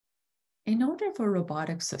In order for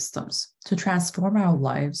robotic systems to transform our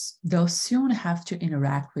lives, they'll soon have to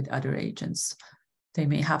interact with other agents. They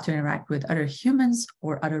may have to interact with other humans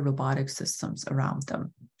or other robotic systems around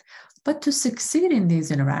them. But to succeed in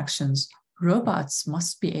these interactions, robots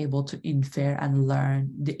must be able to infer and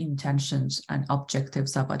learn the intentions and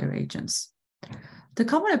objectives of other agents. The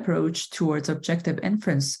common approach towards objective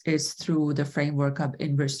inference is through the framework of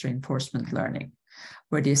inverse reinforcement learning,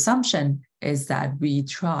 where the assumption is that we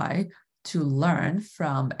try to learn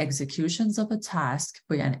from executions of a task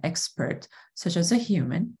by an expert, such as a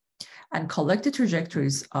human, and collect the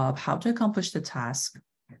trajectories of how to accomplish the task.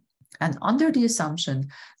 And under the assumption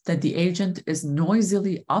that the agent is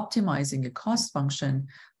noisily optimizing a cost function,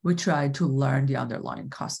 we try to learn the underlying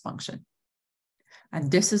cost function. And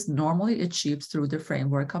this is normally achieved through the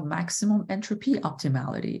framework of maximum entropy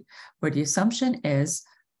optimality, where the assumption is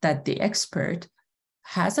that the expert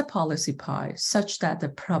has a policy pi such that the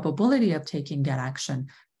probability of taking that action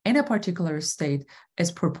in a particular state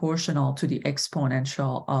is proportional to the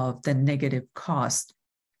exponential of the negative cost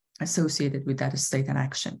associated with that state and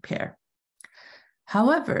action pair.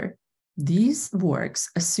 However, these works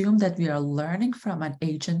assume that we are learning from an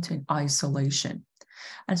agent in isolation.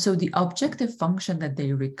 And so the objective function that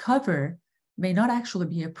they recover may not actually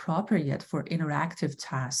be appropriate for interactive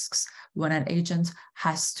tasks when an agent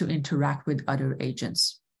has to interact with other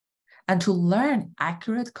agents. And to learn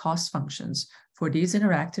accurate cost functions for these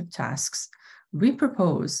interactive tasks, we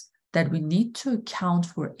propose that we need to account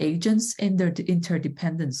for agents in their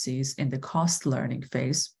interdependencies in the cost learning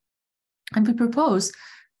phase. And we propose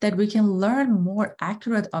that we can learn more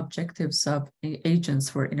accurate objectives of agents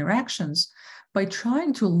for interactions by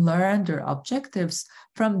trying to learn their objectives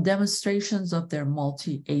from demonstrations of their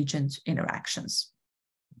multi-agent interactions.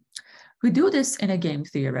 We do this in a game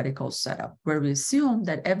theoretical setup where we assume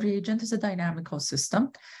that every agent is a dynamical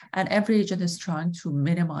system and every agent is trying to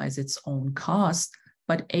minimize its own cost,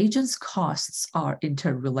 but agents' costs are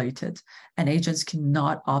interrelated and agents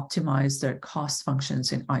cannot optimize their cost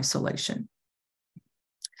functions in isolation.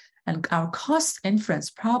 And our cost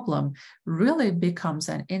inference problem really becomes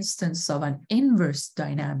an instance of an inverse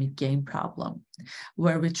dynamic game problem,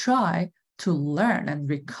 where we try to learn and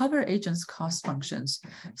recover agents' cost functions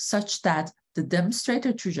such that the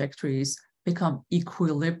demonstrated trajectories become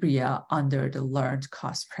equilibria under the learned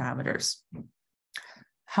cost parameters.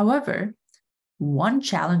 However, one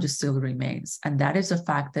challenge still remains, and that is the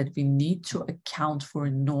fact that we need to account for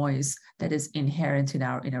noise that is inherent in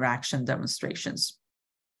our interaction demonstrations.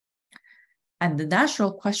 And the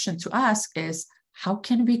natural question to ask is, how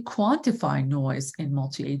can we quantify noise in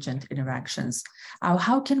multi-agent interactions?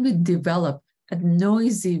 How can we develop a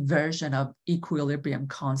noisy version of equilibrium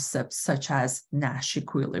concepts such as Nash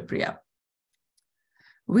equilibria?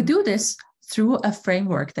 We do this through a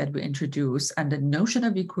framework that we introduce and the notion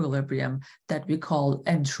of equilibrium that we call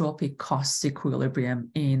entropic cost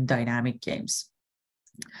equilibrium in dynamic games.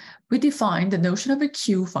 We define the notion of a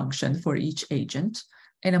Q function for each agent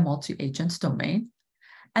in a multi-agent domain.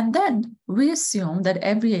 And then we assume that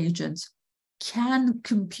every agent can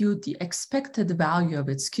compute the expected value of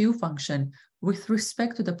its Q function with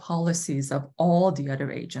respect to the policies of all the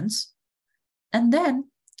other agents. And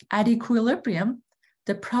then at equilibrium,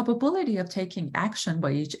 the probability of taking action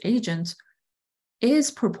by each agent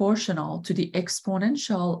is proportional to the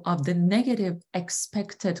exponential of the negative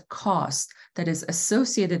expected cost that is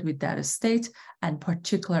associated with that state and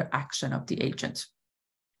particular action of the agent.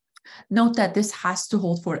 Note that this has to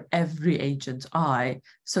hold for every agent I,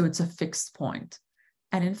 so it's a fixed point.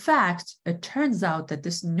 And in fact, it turns out that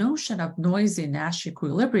this notion of noisy Nash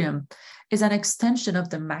equilibrium is an extension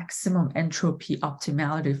of the maximum entropy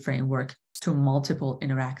optimality framework to multiple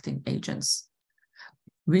interacting agents.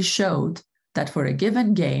 We showed that for a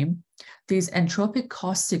given game, these entropic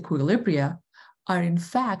cost equilibria are in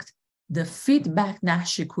fact the feedback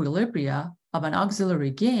Nash equilibria of an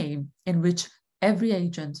auxiliary game in which every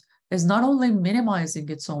agent is not only minimizing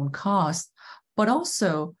its own cost, but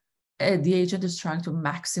also the agent is trying to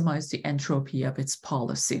maximize the entropy of its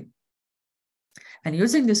policy. And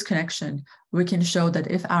using this connection, we can show that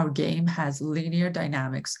if our game has linear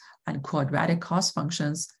dynamics and quadratic cost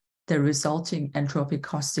functions, the resulting entropic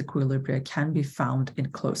cost equilibria can be found in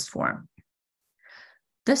closed form.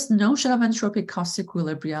 This notion of entropic cost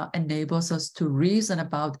equilibria enables us to reason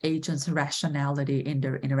about agents' rationality in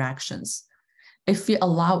their interactions. If we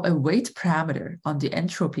allow a weight parameter on the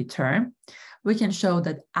entropy term, we can show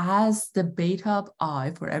that as the beta of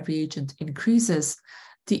I for every agent increases,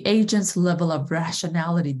 the agent's level of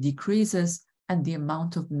rationality decreases and the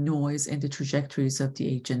amount of noise in the trajectories of the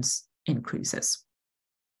agents increases.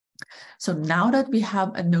 So now that we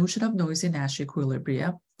have a notion of noisy Nash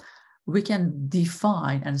equilibria, we can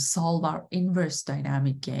define and solve our inverse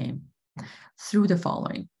dynamic game through the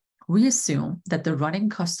following. We assume that the running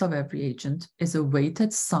cost of every agent is a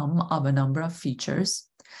weighted sum of a number of features,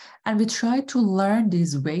 and we try to learn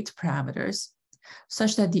these weight parameters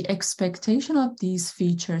such that the expectation of these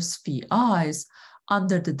features Phi's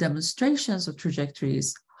under the demonstrations of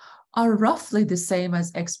trajectories are roughly the same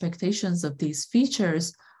as expectations of these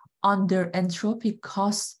features under entropy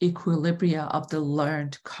cost equilibria of the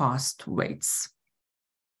learned cost weights.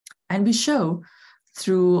 And we show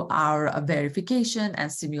through our verification and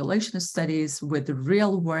simulation studies with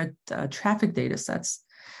real-world traffic data sets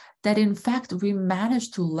that in fact we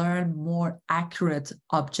managed to learn more accurate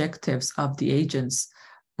objectives of the agents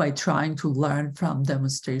by trying to learn from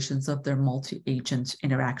demonstrations of their multi-agent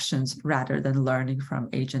interactions rather than learning from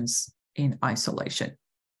agents in isolation.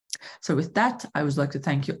 So with that, I would like to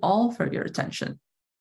thank you all for your attention.